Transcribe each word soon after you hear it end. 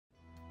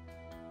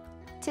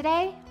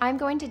Today, I'm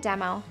going to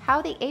demo how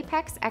the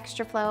Xcess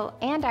Xtraflow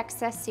and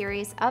Xcess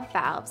series of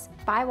valves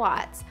by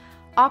Watts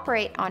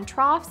operate on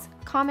troughs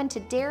common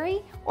to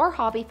dairy or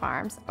hobby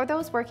farms or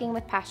those working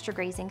with pasture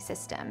grazing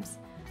systems.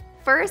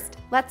 First,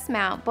 let's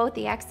mount both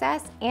the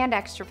Xcess and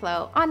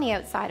Xtraflow on the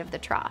outside of the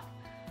trough.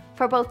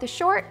 For both the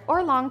short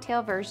or long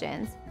tail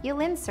versions,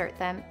 you'll insert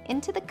them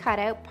into the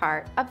cutout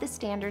part of the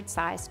standard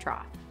size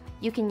trough.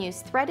 You can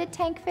use threaded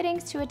tank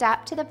fittings to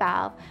adapt to the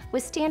valve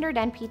with standard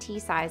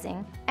NPT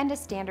sizing and a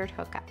standard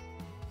hookup.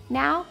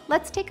 Now,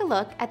 let's take a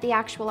look at the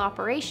actual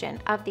operation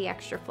of the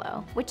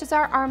Xtraflow, which is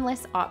our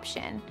armless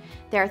option.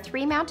 There are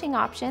 3 mounting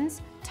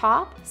options: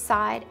 top,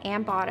 side,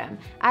 and bottom.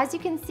 As you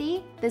can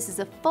see, this is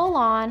a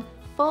full-on,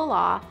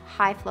 full-off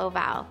high flow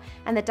valve,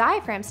 and the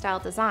diaphragm style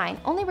design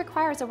only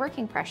requires a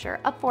working pressure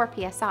of 4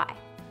 psi.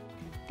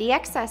 The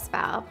Xcess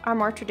valve, our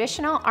more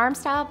traditional arm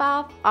style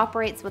valve,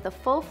 operates with a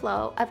full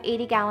flow of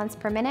 80 gallons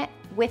per minute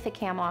with a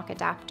cam lock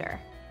adapter.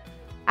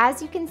 As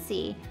you can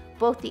see,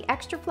 both the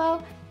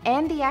Xtraflow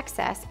and the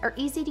Xcess are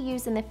easy to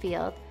use in the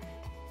field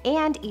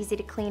and easy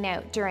to clean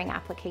out during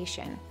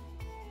application.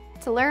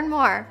 To learn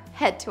more,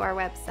 head to our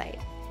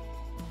website.